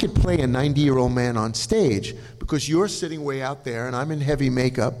TV, I could play a 90-year-old man on stage because you're sitting way out there and I'm in heavy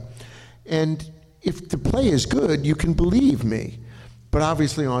makeup. And if the play is good, you can believe me. But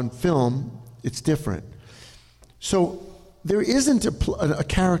obviously on film, it's different. So there isn't a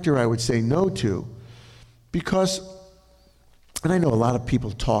character I would say no to because, and I know a lot of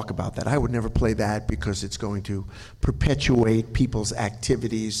people talk about that. I would never play that because it's going to perpetuate people's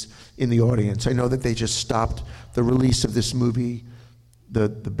activities in the audience. I know that they just stopped the release of this movie, The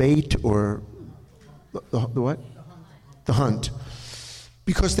Bait, or the what? The Hunt.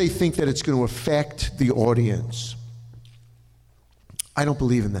 Because they think that it's going to affect the audience. I don't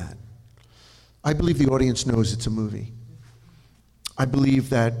believe in that. I believe the audience knows it's a movie. I believe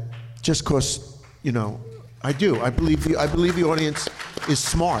that just because, I do. I believe the audience is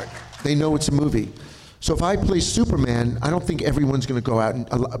smart. They know it's a movie. So if I play Superman, I don't think everyone's going to go out and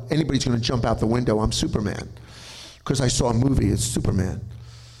anybody's going to jump out the window, I'm Superman. Because I saw a movie, it's Superman.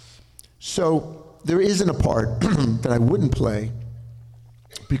 So there isn't a part that I wouldn't play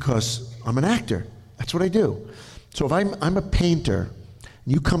because I'm an actor. That's what I do. So if I'm a painter,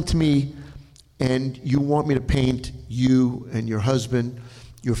 and you come to me and you want me to paint you and your husband,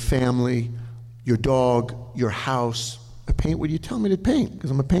 your family, your dog, your house, paint what you tell me to paint, because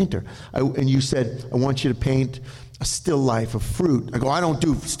I'm a painter. And you said, I want you to paint a still life of fruit. I go, I don't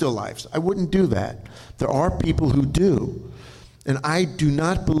do still lifes. I wouldn't do that. There are people who do. And I do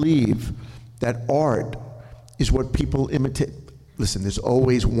not believe that art is what people imitate. Listen, there's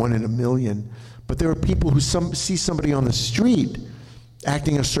always 1 in a million, but there are people who see somebody on the street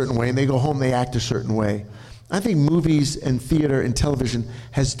acting a certain way, and they go home, they act a certain way. I think movies and theater and television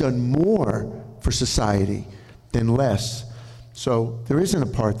has done more for society than less. So there isn't a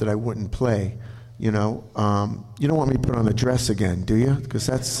part that I wouldn't play, you know. You don't want me to put on a dress again, do you? Because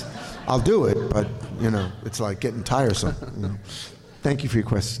I'll do it, but, you know, it's like getting tiresome. You know. Thank you for your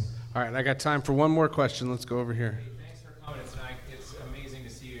question. All right, I got time for one more question. Let's go over here. Thanks for coming. It's amazing to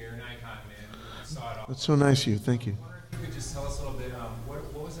see you. You're an icon, man. I saw it all. That's so nice of you. Thank you. I wonder if you could just tell us a little bit, what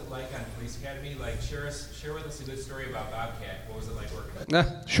was it like on Police Academy? Like, share with us a good story about Bobcat. What was it like working with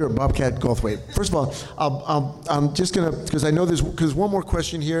him? Sure, Bobcat Goldthwait. First of all, I'm just going to, because I know there's one more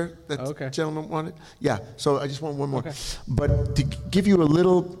question here that the gentleman wanted. Yeah, so I just want one more. Okay. But to give you a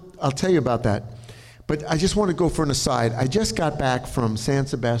little, I'll tell you about that. But I just want to go for an aside. I just got back from San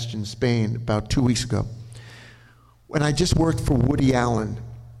Sebastian, Spain, about 2 weeks ago. When I just worked for Woody Allen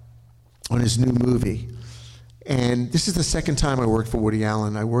on his new movie. And this is the second time I worked for Woody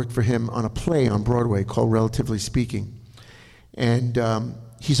Allen. I worked for him on a play on Broadway called Relatively Speaking. And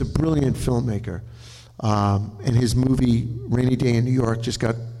he's a brilliant filmmaker. And his movie, Rainy Day in New York, just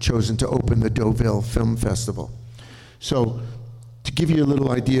got chosen to open the Deauville Film Festival. So to give you a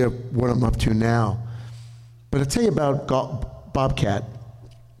little idea of what I'm up to now, but I'll tell you about Bobcat.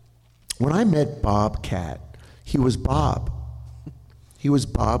 When I met Bobcat, he was Bob. He was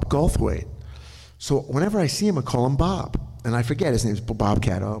Bob Goldthwait. So whenever I see him, I call him Bob. And I forget his name's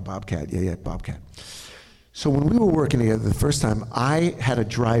Bobcat. Oh, Bobcat. Yeah, Bobcat. So when we were working together the first time, I had a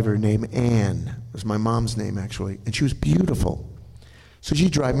driver named Ann. It was my mom's name, actually. And she was beautiful. So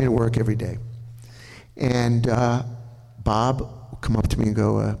she'd drive me to work every day. And Bob would come up to me and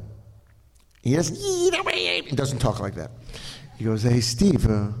go, he doesn't talk like that. He goes, hey, Steve,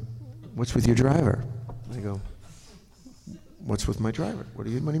 what's with your driver? I go, what's with my driver? What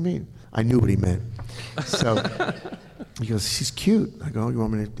do you mean? I knew what he meant. So he goes, she's cute. I go, you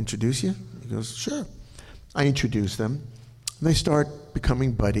want me to introduce you? He goes, sure. I introduce them. And they start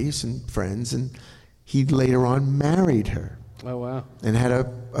becoming buddies and friends. And he later on married her. Oh, wow. And had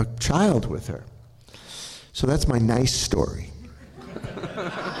a child with her. So that's my nice story.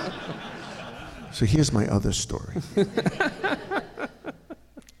 So here's my other story.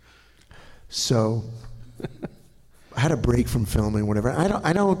 So I had a break from filming, whatever.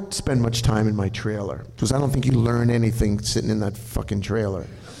 I don't spend much time in my trailer because I don't think you learn anything sitting in that fucking trailer.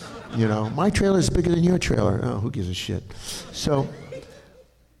 You know, my trailer is bigger than your trailer. Oh, who gives a shit? So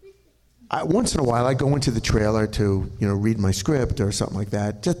once in a while, I go into the trailer to, you know, read my script or something like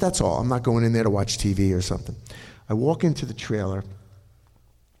that. That's all. I'm not going in there to watch TV or something. I walk into the trailer.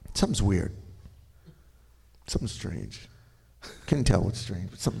 Something's weird. Something's strange. Couldn't tell what's strange,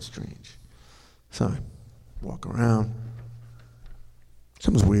 but something's strange. So I walk around.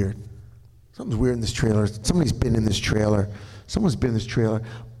 Something's weird. Something's weird in this trailer. Somebody's been in this trailer. Someone's been in this trailer.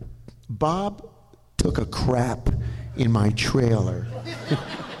 Bob took a crap in my trailer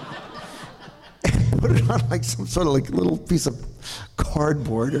and put it on like some sort of like little piece of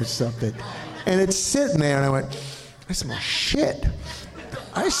cardboard or something. And it's sitting there, and I went, I smell shit.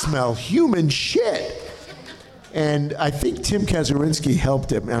 I smell human shit. And I think Tim Kazurinsky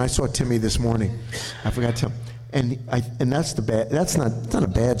helped him, and I saw Timmy this morning. I forgot to tell him. And that's not a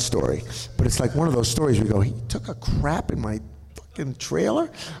bad story, but it's like one of those stories where you go, he took a crap in my fucking trailer?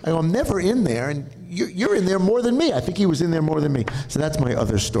 I go, I'm never in there, and you're in there more than me. I think he was in there more than me. So that's my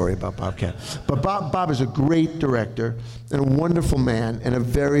other story about Bobcat. But Bob is a great director and a wonderful man and a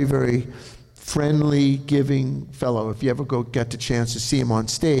very, very friendly, giving fellow. If you ever get the chance to see him on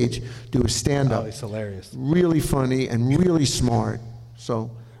stage, do a stand-up. Oh, he's hilarious. Really funny and really smart.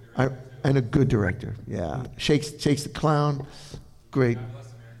 So, and a good director. Yeah, Shakes the Clown, great.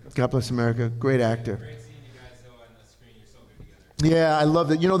 God bless America. Great actor. Great seeing you guys though on the screen. You're so good together. Yeah, I love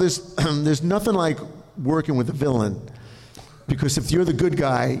that. You know, there's nothing like working with a villain, because if you're the good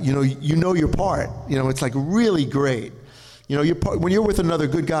guy, you know your part. You know, it's like really great. You know, when you're with another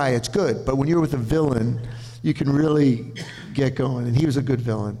good guy, it's good. But when you're with a villain, you can really get going. And he was a good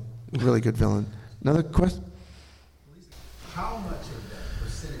villain, really good villain. Another question? How much of that,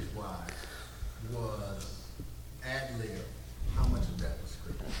 percentage-wise, was ad-lib? How much of that was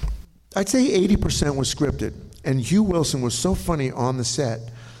scripted? I'd say 80% was scripted. And Hugh Wilson was so funny on the set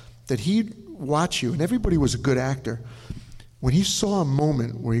that he'd watch you, and everybody was a good actor. When he saw a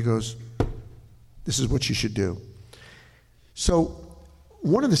moment where he goes, this is what you should do, So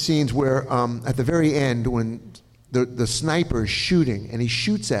one of the scenes where at the very end when the sniper is shooting and he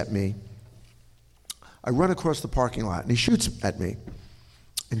shoots at me, I run across the parking lot and he shoots at me.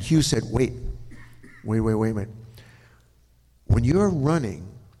 And Hugh said, wait a minute. When you're running,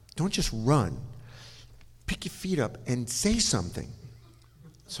 don't just run. Pick your feet up and say something.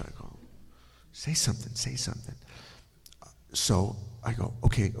 So I go, say something. So I go,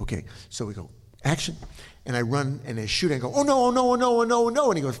 okay. So we go, action. And I run and they shoot and I go, oh no.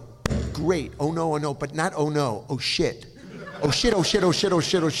 And he goes, great, oh no, but not oh no, oh shit. Oh shit.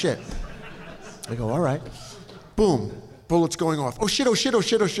 I go, all right. Boom, bullets going off. Oh shit.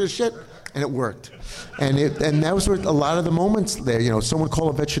 And it worked. And that was where a lot of the moments there, you know, someone call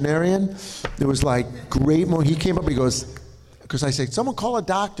a veterinarian. There was like great moment. He came up, he goes, because I say, someone call a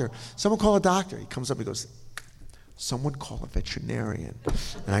doctor. He comes up, he goes, someone call a veterinarian.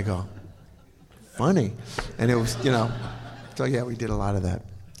 And I go, funny. And it was, you know, so yeah, we did a lot of that.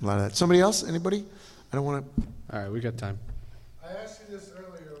 Somebody else? Anybody? I don't want to. All right, we got time. I asked you this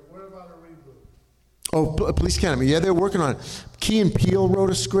earlier. What about a reboot? Oh, Police Academy. Yeah, they're working on it. Key and Peele wrote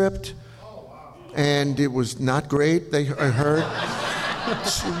a script. Oh, wow. And it was not great, I heard.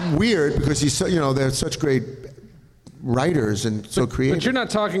 It's weird because he's so, you know, they're such great writers and so creative. But you're not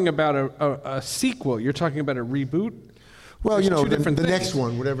talking about a sequel. You're talking about a reboot. Well, There's you know, two different the things. next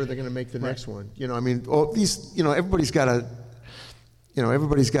one, whatever they're going to make the next one. You know, I mean, all these, you know, everybody's got a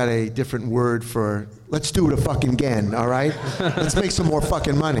different word for, let's do it again, all right? Let's make some more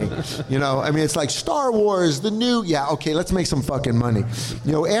fucking money. You know, I mean, it's like Star Wars, the new, yeah, okay, let's make some fucking money.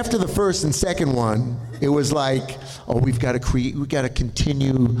 You know, after the first and second one, it was like, oh, we've got to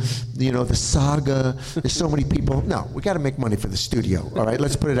continue, you know, the saga. There's so many people. No, we got to make money for the studio, all right?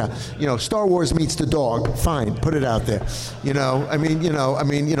 Let's put it out. You know, Star Wars meets the dog. Fine, put it out there. You know,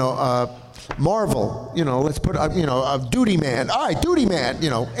 Marvel, you know, let's put, Duty Man. All right, Duty Man,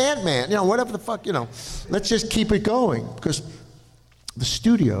 you know, Ant-Man, you know, whatever the fuck, you know. Let's just keep it going because the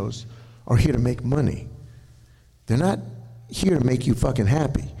studios are here to make money. They're not here to make you fucking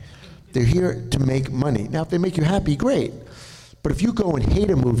happy. They're here to make money. Now, if they make you happy, great. But if you go and hate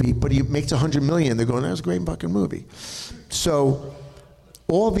a movie, but it makes $100 million, they're going, that was a great fucking movie. So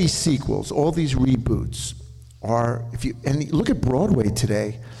all these sequels, all these reboots are, and look at Broadway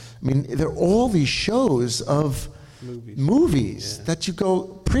today. I mean, there are all these shows of movies that you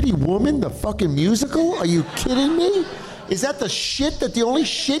go, Pretty Woman, the fucking musical? Are you kidding me? Is that the only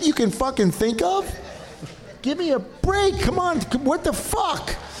shit you can fucking think of? Give me a break, come on, what the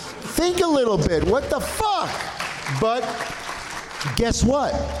fuck? Think a little bit, what the fuck? But guess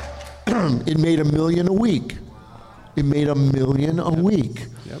what? It made $1 million a week. It made $1 million a week.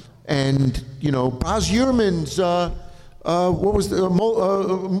 Yep. And, you know, Baz Luhrmann's, what was the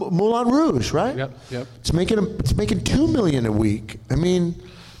Moulin Rouge, right? Yep. It's making $2 million a week. I mean,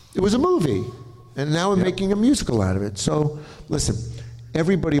 it was a movie, and now we're making a musical out of it. So, listen,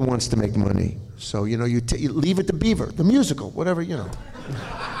 everybody wants to make money. So, you know, you Leave It to Beaver, the musical, whatever, you know.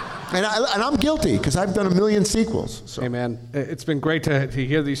 And I'm guilty because I've done 1 million sequels. So. Hey man, it's been great to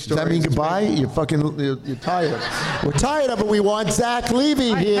hear these stories. Does that mean goodbye? You're tired. We're tired of it. We want Zach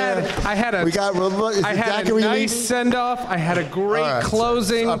Levy here. I had a nice send off. I had a great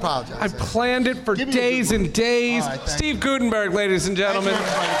closing. I apologize. I planned it for days and days. Right, Steve Guttenberg, ladies and gentlemen.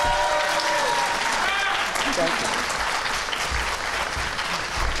 Thank you.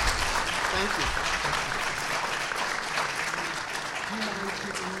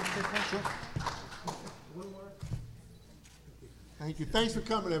 Thank you. Thanks for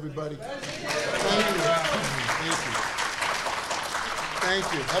coming, everybody. Thank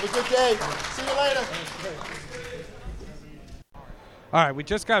you. Have a good day. See you later. All right, we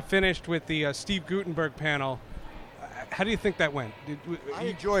just got finished with the Steve Guttenberg panel. How do you think that went? I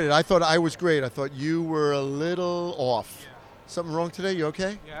enjoyed it. I thought I was great. I thought you were a little off. Something wrong today? You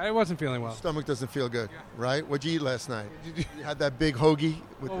okay? Yeah, I wasn't feeling well. Stomach doesn't feel good, right? What'd you eat last night? You had that big hoagie?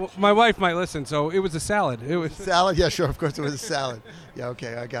 Well, my wife might listen, so it was a salad. It was salad? Yeah, sure. Of course it was a salad. Yeah,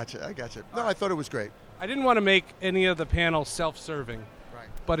 okay. I got you. No, I thought it was great. I didn't want to make any of the panels self-serving. Right.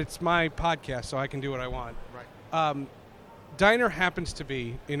 But it's my podcast, so I can do what I want. Right. Diner happens to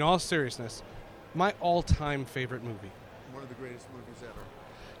be, in all seriousness, my all-time favorite movie. One of the greatest movies ever.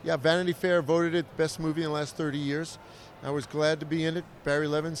 Yeah, Vanity Fair voted it best movie in the last 30 years. I was glad to be in it. Barry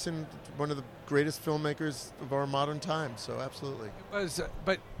Levinson, one of the greatest filmmakers of our modern time, so absolutely. It was,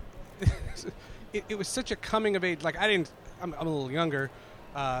 but it was such a coming of age. Like I'm a little younger.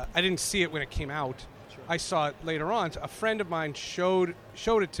 I didn't see it when it came out. Sure. I saw it later on. A friend of mine showed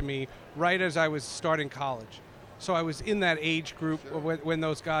it to me right as I was starting college. So I was in that age group when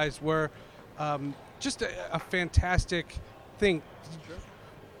those guys were. Just a fantastic think.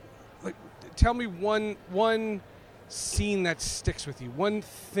 Like, tell me one scene that sticks with you. One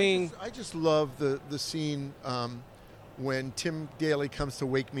thing. I just love the scene when Tim Daly comes to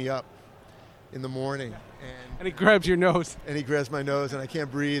wake me up in the morning. And he grabs your nose. And he grabs my nose, and I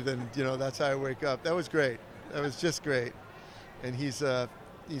can't breathe, and that's how I wake up. That was great. That was just great. And he's a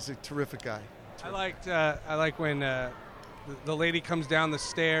terrific guy. I like when the lady comes down the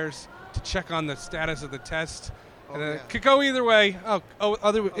stairs to check on the status of the test. And it could go either way.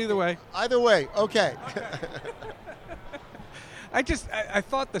 Either way. Either way. Okay. I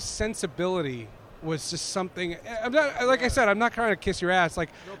thought the sensibility was just something. I'm not, like I said, I'm not trying to kiss your ass. Like,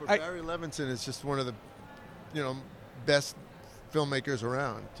 no, but Barry Levinson is just one of the, best filmmakers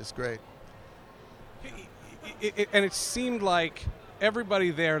around. Just great. And it seemed like everybody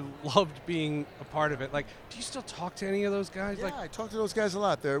there loved being a part of it. Like, do you still talk to any of those guys? Yeah, I talk to those guys a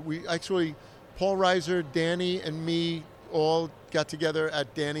lot. We actually, Paul Reiser, Danny, and me all got together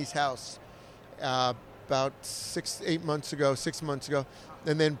at Danny's house about 6 months ago.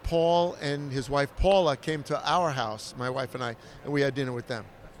 And then Paul and his wife Paula came to our house, my wife and I, and we had dinner with them.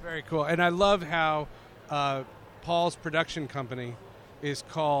 That's very cool. And I love how Paul's production company is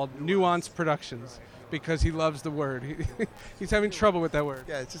called Nuance Productions because he loves the word. He's having trouble with that word.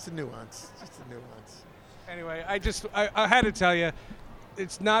 Yeah, it's just a nuance. Anyway, I had to tell you,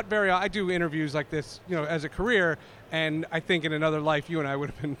 it's not very. I do interviews like this, as a career, and I think in another life you and I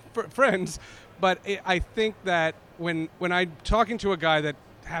would have been friends. But I think that when I'm talking to a guy that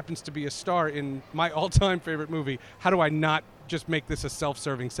happens to be a star in my all-time favorite movie, how do I not just make this a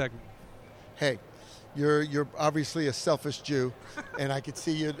self-serving segment? Hey, you're obviously a selfish Jew, and I could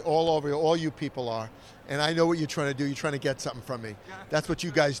see you all over you. All you people are. And I know what you're trying to do. You're trying to get something from me. That's what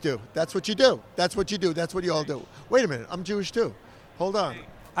you guys do. That's what you do. That's what you do. That's what you all do. Wait a minute. I'm Jewish too. Hold on.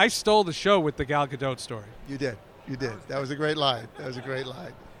 I stole the show with the Gal Gadot story. You did. That was a great line.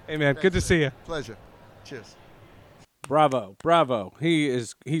 Hey, man, good to see you. Pleasure. Cheers. Bravo.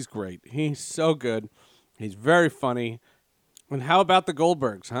 He's great. He's so good. He's very funny. And how about the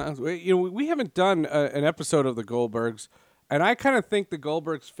Goldbergs, huh? We haven't done an episode of the Goldbergs, and I kind of think the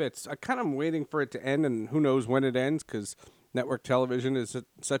Goldbergs fits. I kind of am waiting for it to end, and who knows when it ends, because network television is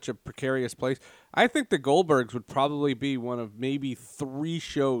such a precarious place. I think the Goldbergs would probably be one of maybe 3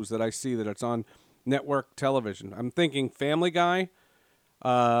 shows that I see that it's on network television. I'm thinking Family Guy,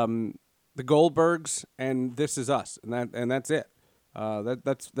 the Goldbergs, and This Is Us, and that's it.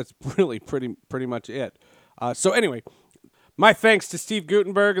 That's really pretty much it. So anyway, my thanks to Steve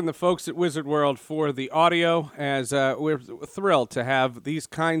Guttenberg and the folks at Wizard World for the audio, as we're thrilled to have these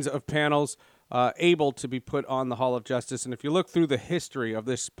kinds of panels able to be put on the Hall of Justice. And if you look through the history of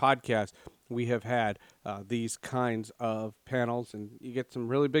this podcast, we have had these kinds of panels, and you get some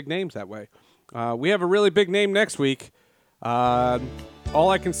really big names that way. We have a really big name next week. All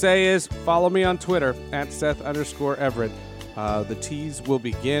I can say is follow me on Twitter at Seth_Everett. The tease will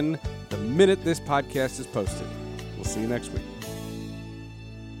begin the minute this podcast is posted. We'll see you next week.